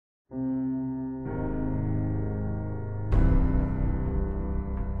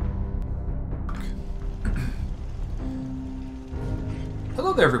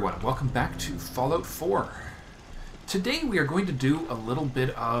Hello there everyone, and welcome back to Fallout 4. Today we are going to do a little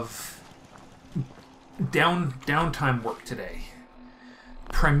bit of downtime work today.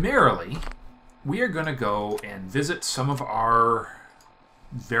 Primarily, we are going to go and visit some of our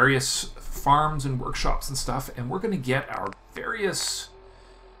various farms and workshops and stuff, and we're going to get our various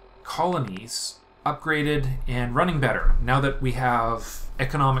colonies upgraded and running better now that we have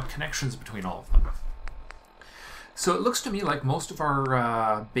economic connections between all of them. So it looks to me like most of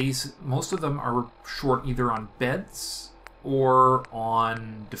our most of them are short either on beds or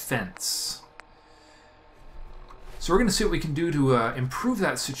on defense. So we're going to see what we can do to improve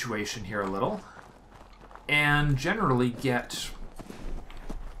that situation here a little, and generally get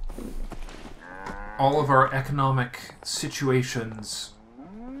all of our economic situations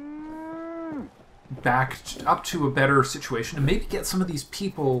back up to a better situation, and maybe get some of these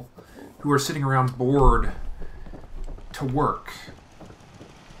people who are sitting around bored to work.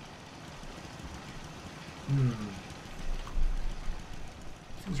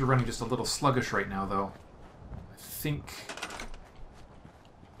 Things are running just a little sluggish right now, though. I think...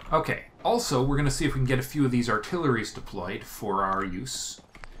 Okay, also, we're going to see if we can get a few of these artilleries deployed for our use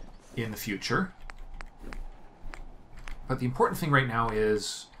in the future. But the important thing right now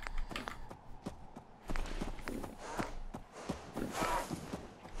is...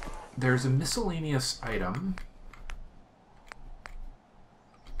 there's a miscellaneous item.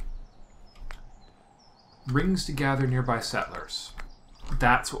 Rings to gather nearby settlers.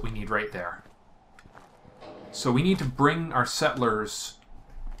 That's what we need right there. So we need to bring our settlers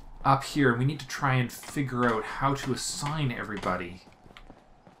up here, and we need to try and figure out how to assign everybody.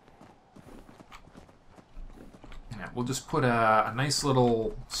 Yeah, we'll just put a nice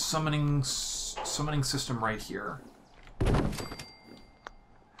little summoning system right here.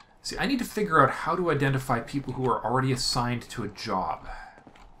 See, I need to figure out how to identify people who are already assigned to a job.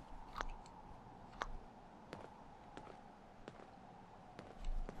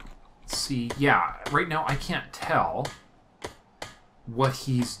 See, yeah, right now I can't tell what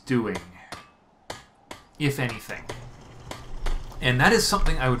he's doing, if anything. And that is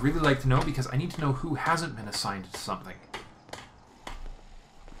something I would really like to know, because I need to know who hasn't been assigned to something.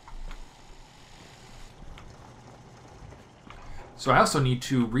 So I also need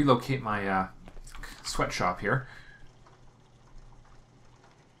to relocate my sweatshop here.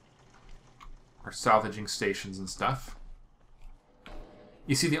 Our salvaging stations and stuff.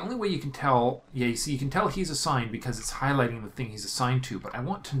 You see, the only way you can tell... Yeah, you see, you can tell he's assigned because it's highlighting the thing he's assigned to, but I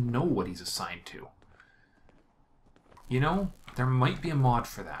want to know what he's assigned to. You know, there might be a mod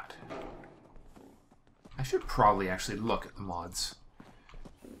for that. I should probably actually look at the mods.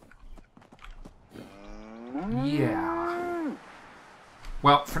 Yeah.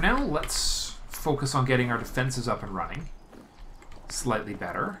 Well, for now, let's focus on getting our defenses up and running. Slightly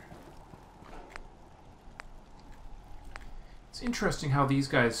better. It's interesting how these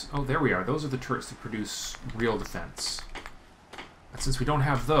guys... Oh, there we are. Those are the turrets that produce real defense. But since we don't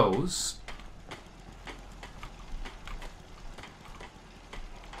have those...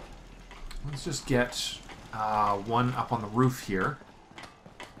 let's just get one up on the roof here.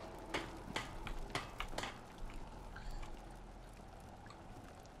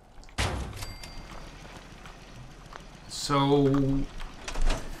 So...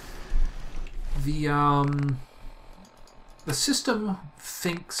 the system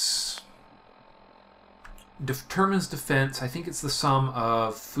determines defense. I think it's the sum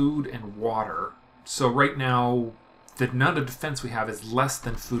of food and water. So right now, the amount of defense we have is less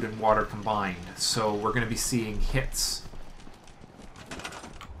than food and water combined. So we're going to be seeing hits.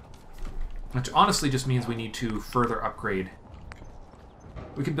 Which honestly just means we need to further upgrade.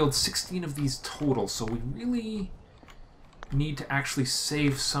 We can build 16 of these total, so we really need to actually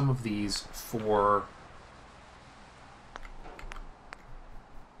save some of these for...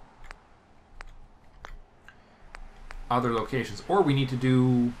 other locations. Or we need to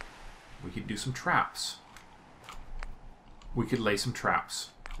do... we could do some traps. We could lay some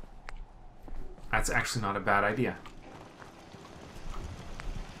traps. That's actually not a bad idea.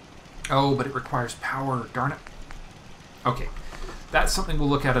 Oh, but it requires power. Darn it. Okay. That's something we'll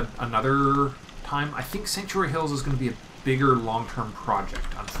look at another time. I think Sanctuary Hills is going to be a bigger long-term project,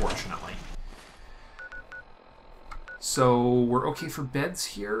 unfortunately. So, we're okay for beds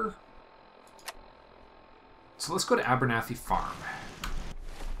here. So let's go to Abernathy Farm.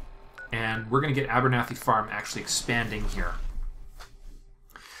 And we're going to get Abernathy Farm actually expanding here.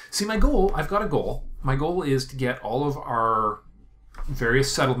 See, my goal, I've got a goal. My goal is to get all of our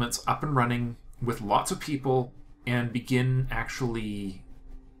various settlements up and running with lots of people and begin actually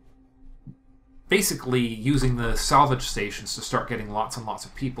basically using the salvage stations to start getting lots and lots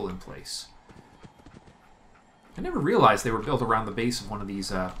of people in place. I never realized they were built around the base of one of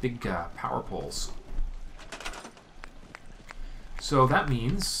these big power poles. So that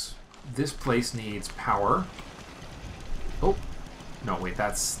means this place needs power. Oh, no, wait,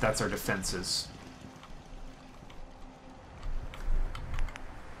 that's our defenses.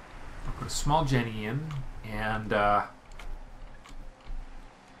 I'll put a small Jenny in and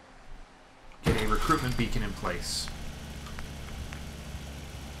get a recruitment beacon in place.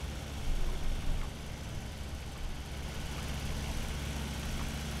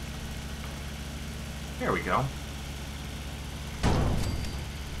 There we go.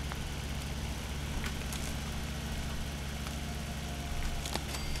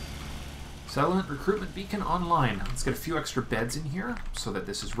 Settlement recruitment beacon online. Let's get a few extra beds in here so that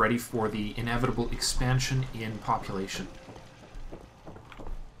this is ready for the inevitable expansion in population.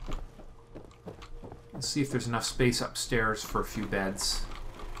 Let's see if there's enough space upstairs for a few beds.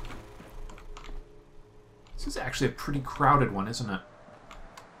 This is actually a pretty crowded one, isn't it?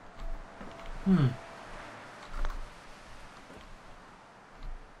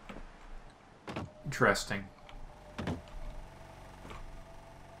 Interesting.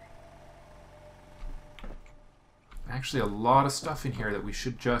 Actually, a lot of stuff in here that we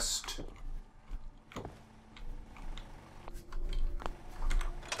should just...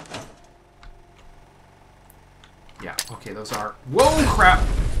 Yeah, okay, those are... Whoa, crap!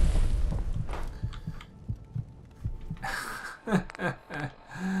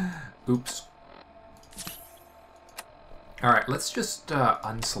 Oops. Alright, let's just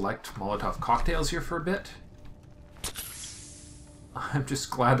unselect Molotov cocktails here for a bit. I'm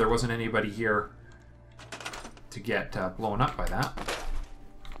just glad there wasn't anybody here to get blown up by that.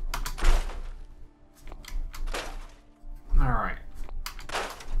 Alright.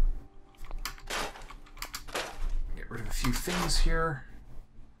 Get rid of a few things here.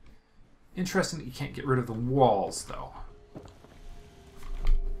 Interesting that you can't get rid of the walls, though.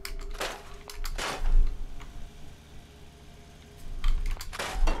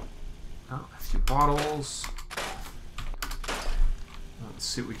 Oh, a few bottles. Let's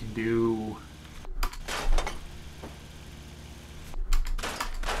see what we can do.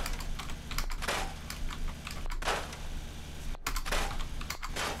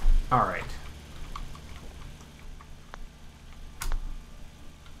 Alright.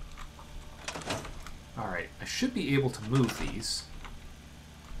 Alright, I should be able to move these.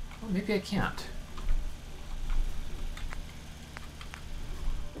 Well, maybe I can't.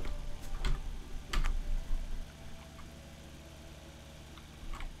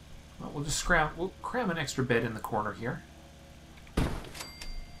 Well, we'll just we'll cram an extra bed in the corner here.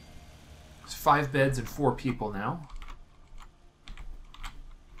 It's 5 beds and 4 people now.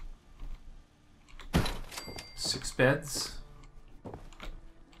 6 beds.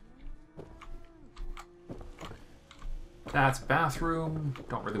 That's bathroom.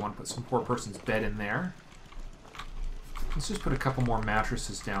 Don't really want to put some poor person's bed in there. Let's just put a couple more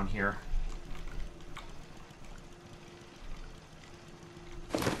mattresses down here.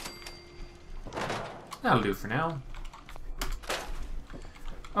 That'll do for now.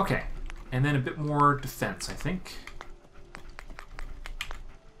 Okay, and then a bit more defense, I think.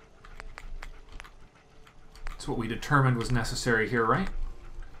 That's what we determined was necessary here, right?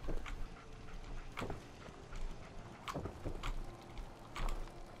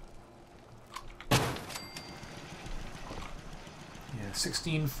 Yeah,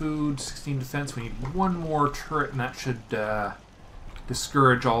 16 food, 16 defense. We need one more turret, and that should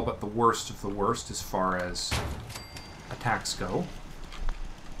discourage all but the worst of the worst as far as attacks go.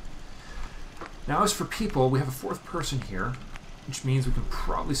 Now, as for people, we have a 4th person here, which means we can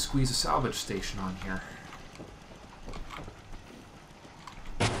probably squeeze a salvage station on here.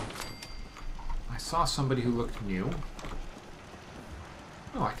 I saw somebody who looked new.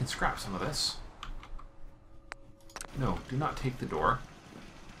 Oh, I can scrap some of this. No, do not take the door.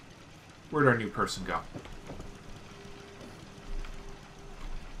 Where'd our new person go?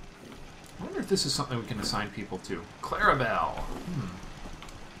 I wonder if this is something we can assign people to. Clarabelle!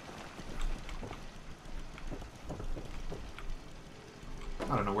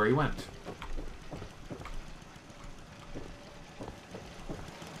 I don't know where he went.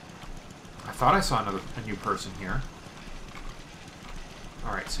 I thought I saw a new person here.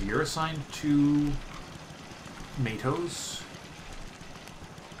 Alright, so you're assigned to tomatoes.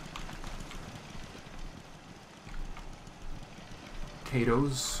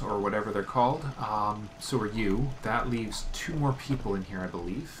 Potatoes, or whatever they're called. So are you. That leaves 2 more people in here, I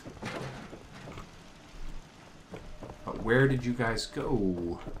believe. But where did you guys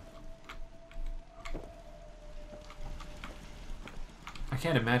go?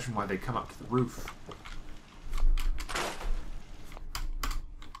 can't imagine why they'd come up to the roof.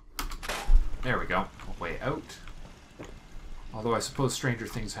 There we go. A way out. Although I suppose stranger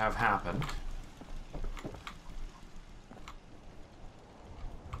things have happened.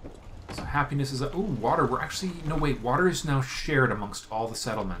 So happiness is a... Ooh, water. We're actually... No, wait. Water is now shared amongst all the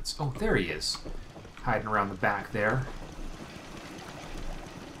settlements. Oh, there he is. Hiding around the back there.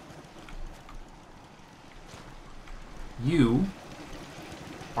 You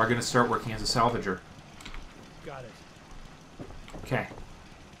are going to start working as a salvager. Got it. Okay.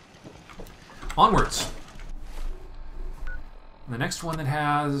 Onwards. The next one that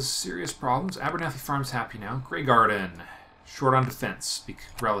has serious problems. Abernathy Farm's happy now. Grey Garden. Short on defense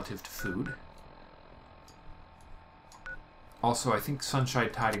relative to food. Also, I think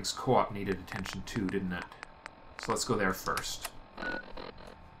Sunshine Tidings Co-op needed attention too, didn't it? So let's go there first.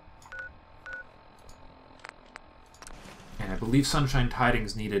 And I believe Sunshine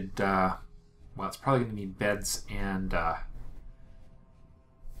Tidings needed, well, it's probably going to need beds and,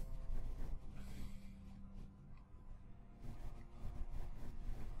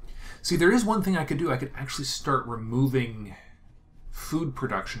 see, there is one thing I could do. I could actually start removing food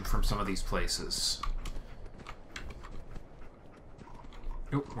production from some of these places.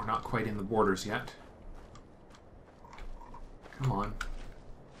 Nope, we're not quite in the borders yet. Come on.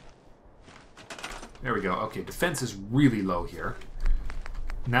 There we go. Okay, defense is really low here.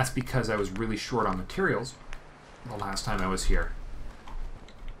 And that's because I was really short on materials the last time I was here.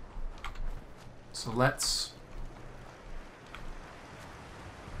 So let's...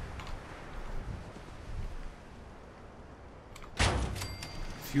 a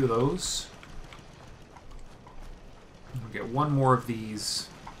few of those. We'll get one more of these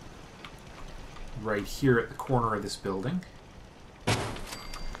right here at the corner of this building.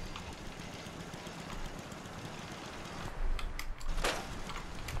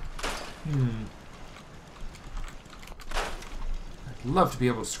 I'd love to be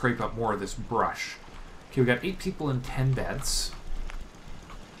able to scrape up more of this brush. Okay, we got 8 people in 10 beds.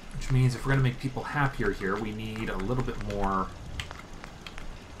 Which means if we're going to make people happier here, we need a little bit more...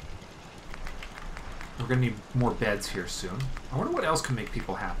 We're going to need more beds here soon. I wonder what else can make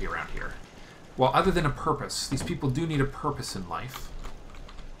people happy around here. Well, other than a purpose. These people do need a purpose in life.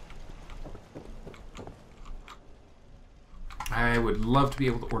 I would love to be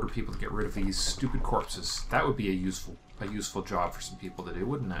able to order people to get rid of these stupid corpses. That would be a useful job for some people to do,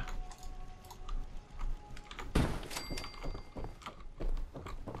 wouldn't it?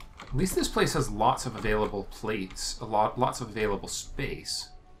 At least this place has lots of available plates, lots of available space.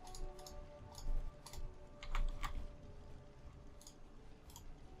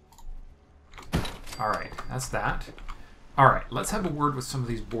 Alright, that's that. Alright, let's have a word with some of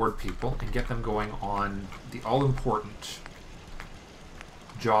these board people and get them going on the all-important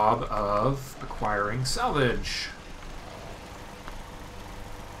job of acquiring salvage.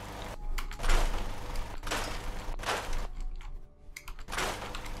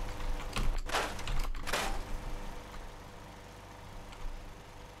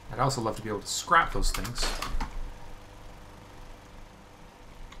 I'd also love to be able to scrap those things.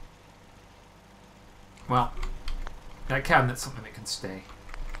 Well, that cabinet's something that can stay.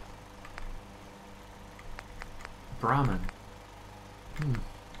 Brahmin.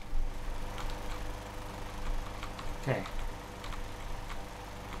 Okay.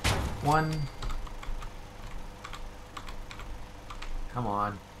 1. Come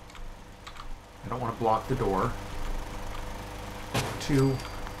on. I don't want to block the door. 2.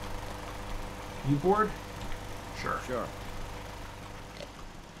 You bored? Sure. Sure.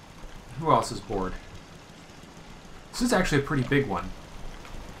 Who else is bored? This is actually a pretty big one.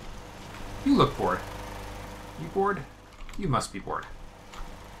 You look bored. You bored? You must be bored.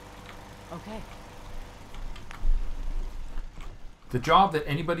 Okay. The job that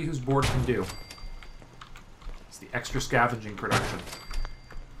anybody who's bored can do is the extra scavenging production.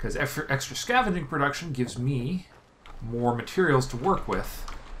 Because extra scavenging production gives me more materials to work with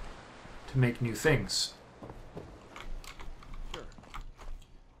to make new things. Sure.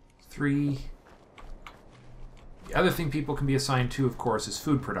 3. The other thing people can be assigned to, of course, is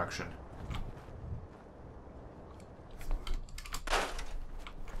food production.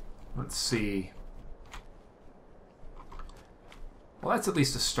 Let's see. Well, that's at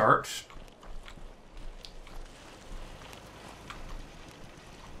least a start.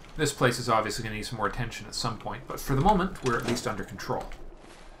 This place is obviously going to need some more attention at some point, but for the moment, we're at least under control.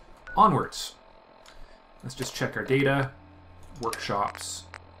 Onwards. Let's just check our data. Workshops.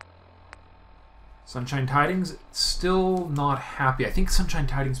 Sunshine Tidings, still not happy. I think Sunshine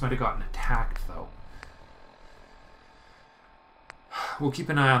Tidings might have gotten attacked, though. we'll keep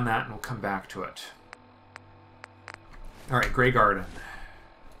an eye on that and we'll come back to it. Alright, Grey Garden.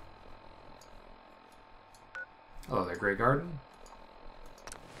 Hello there, Grey Garden.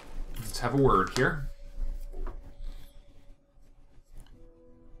 Let's have a word here.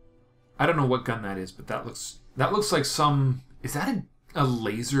 I don't know what gun that is, but that looks like some... Is that a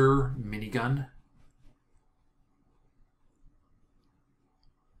laser minigun?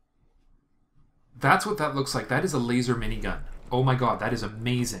 That's what that looks like. That is a laser minigun. Oh my god, that is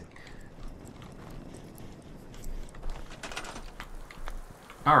amazing.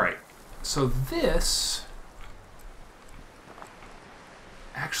 Alright, so this...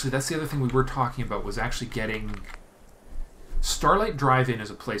 Actually, that's the other thing we were talking about, was actually getting... Starlight Drive-In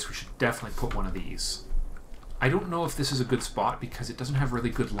is a place we should definitely put one of these. I don't know if this is a good spot because it doesn't have really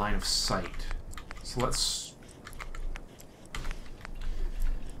good line of sight. So let's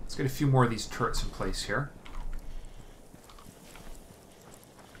get a few more of these turrets in place here.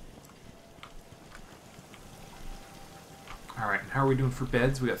 Alright, and how are we doing for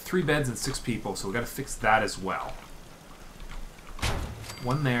beds? We got 3 beds and 6 people, so we got to fix that as well.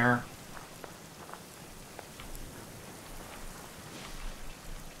 One there.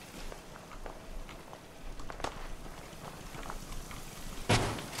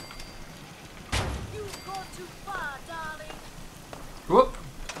 You've gone too far, darling. Whoop!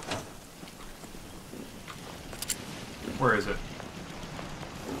 Where is it?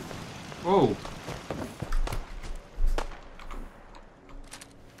 Whoa!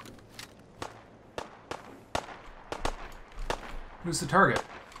 Who's the target?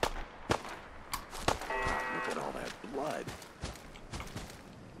 Look at all that blood.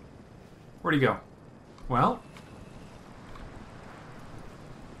 Where'd he go? Well,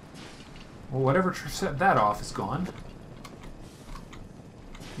 whatever set that off is gone.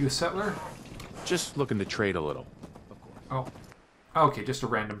 You a settler? Just looking to trade a little. Oh. Okay, just a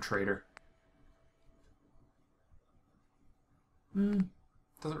random trader.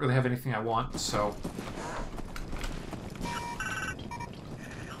 Doesn't really have anything I want, so...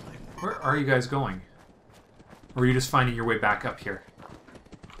 Where are you guys going? Or are you just finding your way back up here?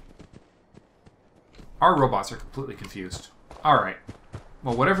 Our robots are completely confused. Alright.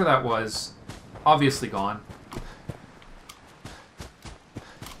 Well, whatever that was, obviously gone.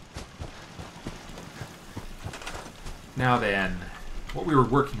 Now then, what we were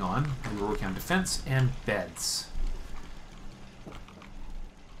working on defense and beds.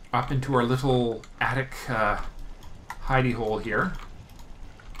 Up into our little attic hidey hole here.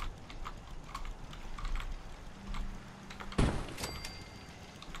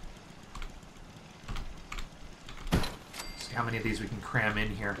 See how many of these we can cram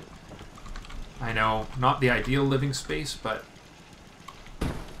in here. I know, not the ideal living space, but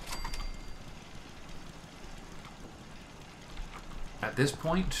at this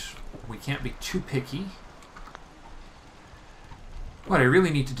point, we can't be too picky. What I really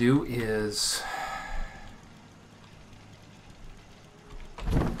need to do is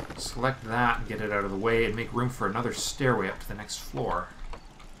select that and get it out of the way and make room for another stairway up to the next floor.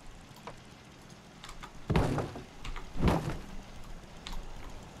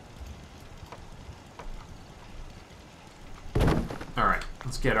 Alright,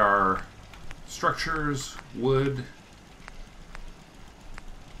 let's get our structures, wood.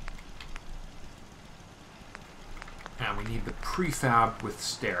 And we need the prefab with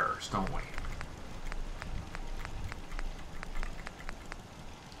stairs, don't we?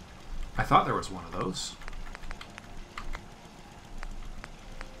 I thought there was one of those.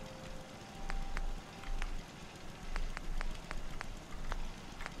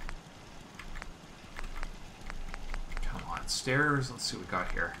 Come on, stairs. Let's see what we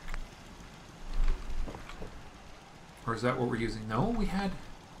got here. Or is that what we're using? No, we had...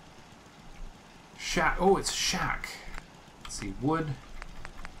 shack. Oh, it's shack. Let's see, wood.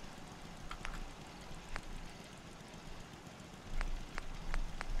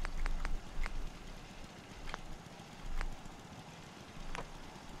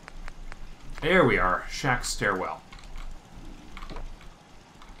 There we are, shack stairwell.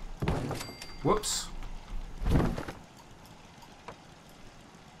 Whoops.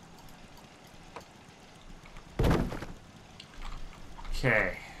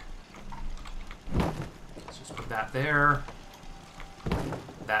 Okay. Let's just put that there.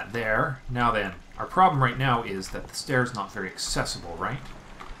 That there. Now then, our problem right now is that the stair's not very accessible, right?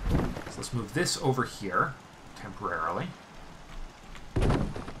 So let's move this over here temporarily.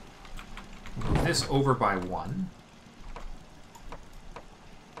 Move this over by 1.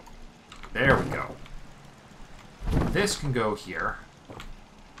 There we go. This can go here.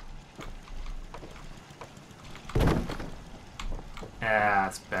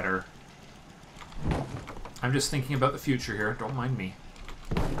 That's better. I'm just thinking about the future here. Don't mind me.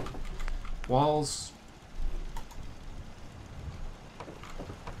 Walls.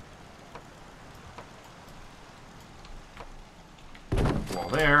 Wall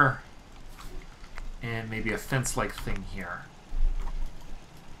there. And maybe a fence-like thing here.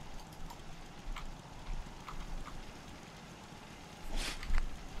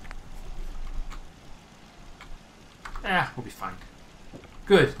 We'll be fine.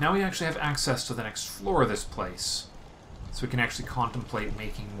 Good. Now we actually have access to the next floor of this place. So we can actually contemplate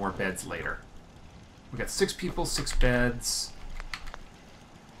making more beds later. We got 6 people, 6 beds.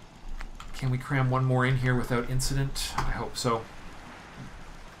 Can we cram one more in here without incident? I hope so.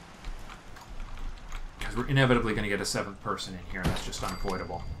 Because we're inevitably going to get a 7th person in here. That's just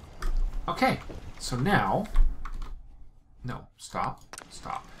unavoidable. Okay. So now... No. Stop.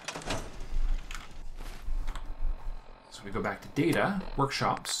 Stop. So we go back to data,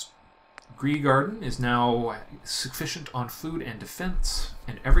 workshops. Gree Garden is now sufficient on food and defense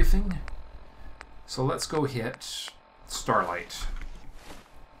and everything. So let's go hit Starlight.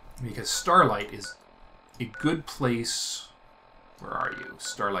 Because Starlight is a good place. Where are you?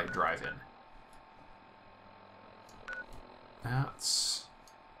 Starlight Drive-In. That's...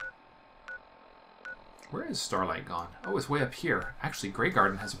 Where is Starlight gone? Oh, it's way up here. Actually, Grey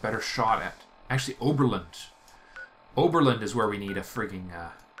Garden has a better shot at... Actually, Oberland. Oberland is where we need a frigging...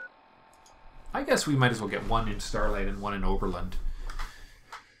 I guess we might as well get one in Starlight and one in Oberland.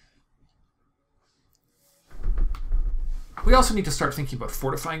 We also need to start thinking about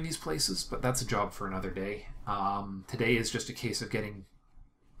fortifying these places, but that's a job for another day. Today is just a case of getting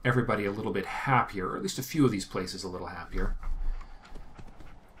everybody a little bit happier, or at least a few of these places a little happier.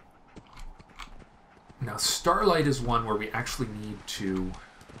 Now, Starlight is one where we actually need to...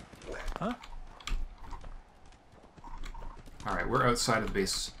 Huh? Alright, we're outside of the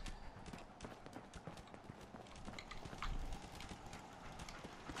base.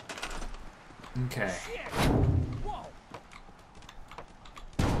 Okay. Whoa!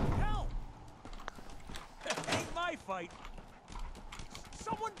 Help! Ain't my fight.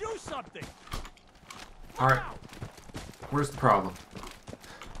 Someone do something. Alright. Where's the problem?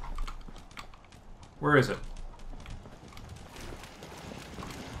 Where is it?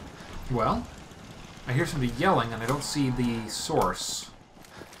 Well, I hear somebody yelling and I don't see the source.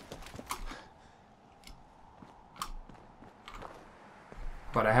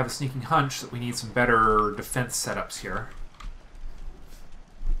 But I have a sneaking hunch that we need some better defense setups here.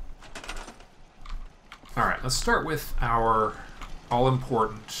 Alright, let's start with our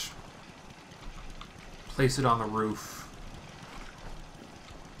all-important place it on the roof.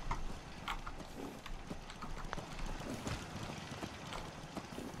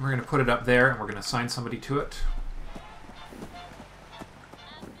 We're going to put it up there, and we're going to assign somebody to it.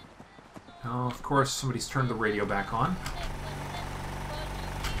 Oh, of course, somebody's turned the radio back on.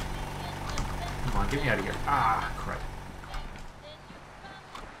 Come on, get me out of here. Ah, crud.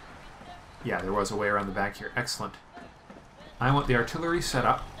 Yeah, there was a way around the back here. Excellent. I want the artillery set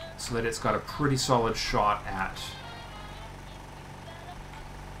up so that it's got a pretty solid shot at...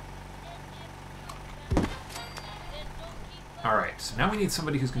 Alright, so now we need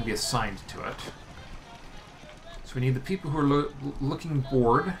somebody who's going to be assigned to it. So we need the people who are looking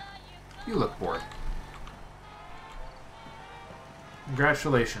bored. You look bored.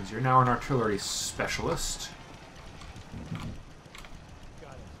 Congratulations, you're now an artillery specialist.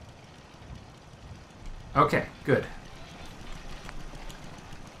 Got it. Okay, good.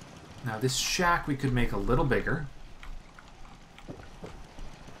 Now this shack we could make a little bigger.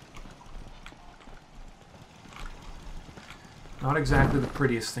 Not exactly the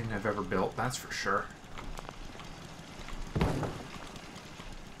prettiest thing I've ever built, that's for sure.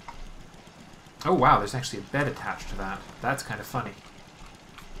 Oh wow, there's actually a bed attached to that. That's kind of funny.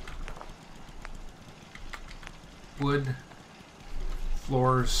 Wood.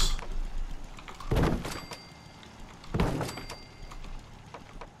 Floors.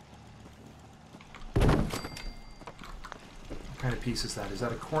 What kind of piece is that? Is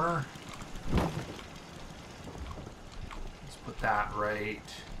that a corner? Let's put that right...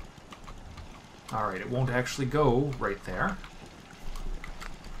 Alright, it won't actually go right there.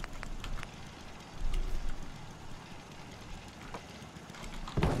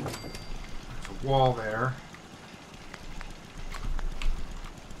 There's a wall there.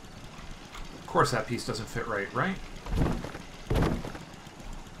 Of course that piece doesn't fit right, right?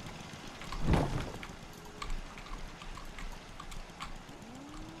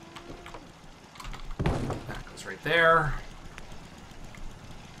 That goes right there.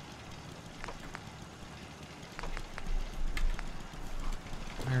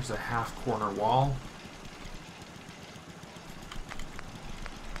 There's a half-corner wall.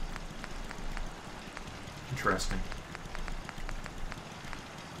 Interesting.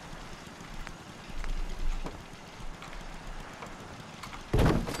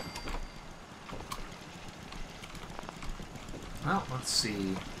 Well, let's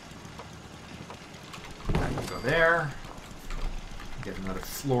see. I can go there. Get another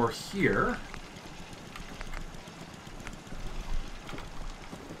floor here.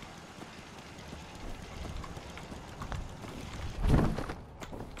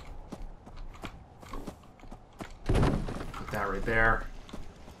 Put that right there.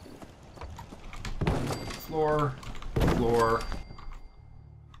 Floor, floor.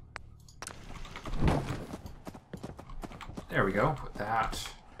 There we go. Put that.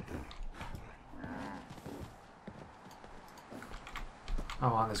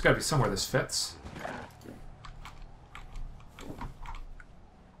 Come on, there's got to be somewhere this fits.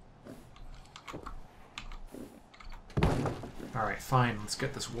 Alright, fine. Let's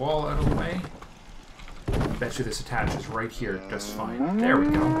get this wall out of the way. Bet you this attaches right here just fine. There we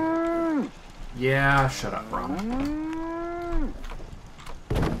go. Yeah, shut up, Ron.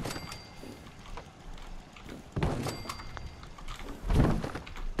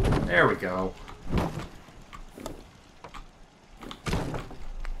 There we go.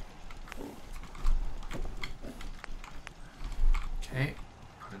 Okay,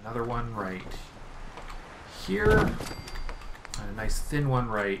 put another one right here, and a nice thin one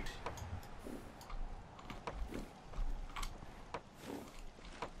right.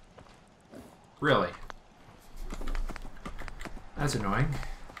 Really? That's annoying.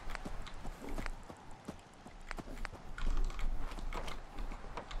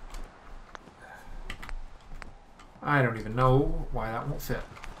 I don't even know why that won't fit.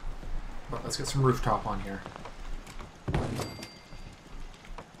 But let's get some rooftop on here.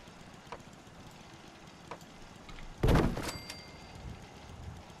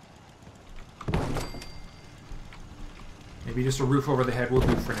 Maybe just a roof over the head will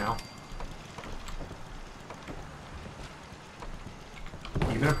do for now.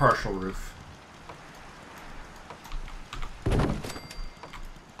 Even a partial roof.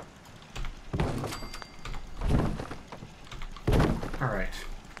 Alright.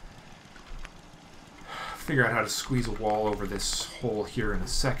 Figure out how to squeeze a wall over this hole here in a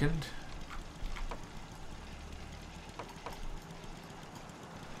second.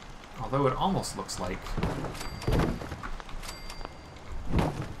 Although it almost looks like...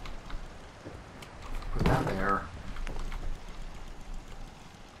 Put that there.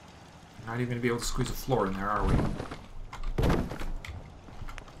 Not even going to be able to squeeze a floor in there, are we?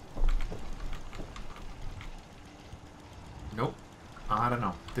 Nope. I don't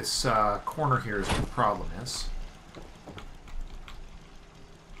know. This corner here is what the problem is.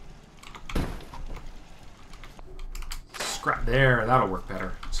 Scrap there. That'll work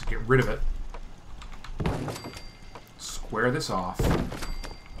better. So get rid of it. Square this off.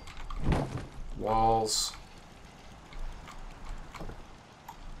 Walls.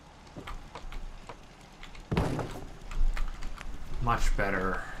 Much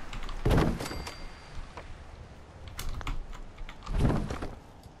better.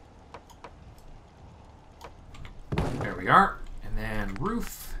 There we are. And then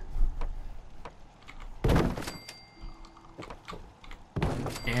roof.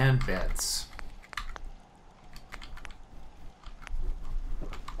 And beds.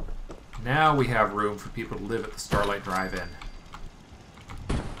 Now we have room for people to live at the Starlight Drive-In.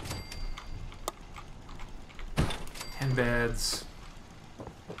 10 beds.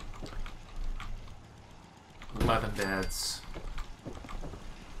 11 beds.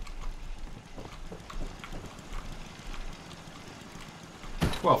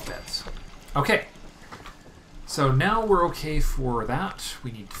 12 beds. Okay. So now we're okay for that.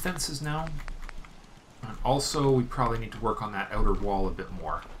 We need fences now. And also, we probably need to work on that outer wall a bit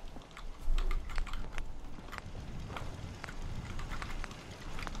more.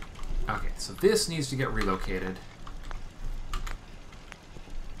 Okay, so this needs to get relocated.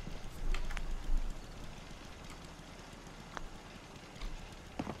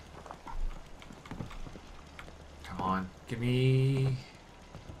 Come on, give me...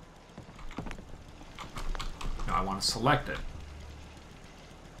 No, I want to select it.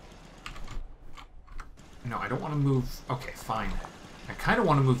 No, I don't want to move... Okay, fine. I kind of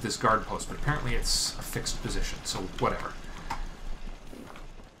want to move this guard post, but apparently it's a fixed position, so whatever.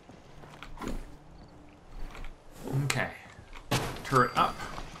 Okay. Turret up.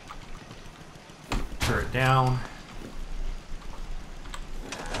 Turret down.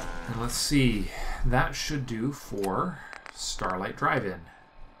 And let's see. That should do for Starlight Drive-In.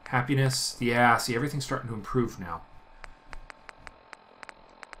 Happiness. Yeah, see, everything's starting to improve now.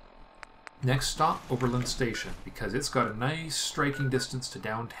 Next stop, Oberlin Station, because it's got a nice striking distance to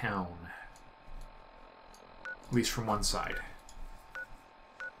downtown. At least from one side.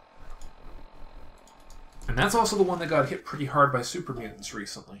 And that's also the one that got hit pretty hard by super mutants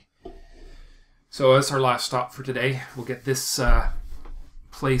recently. So that's our last stop for today. We'll get this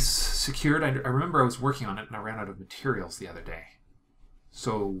place secured. I remember I was working on it and I ran out of materials the other day.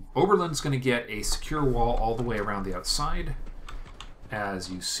 So Oberlin's going to get a secure wall all the way around the outside,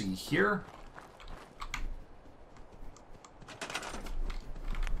 as you see here.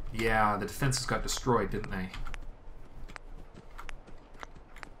 Yeah, the defenses got destroyed, didn't they?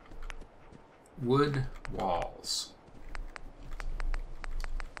 Wood walls.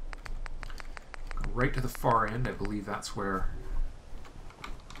 Go right to the far end. I believe that's where...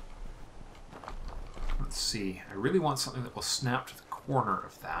 Let's see. I really want something that will snap to the corner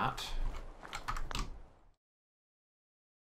of that.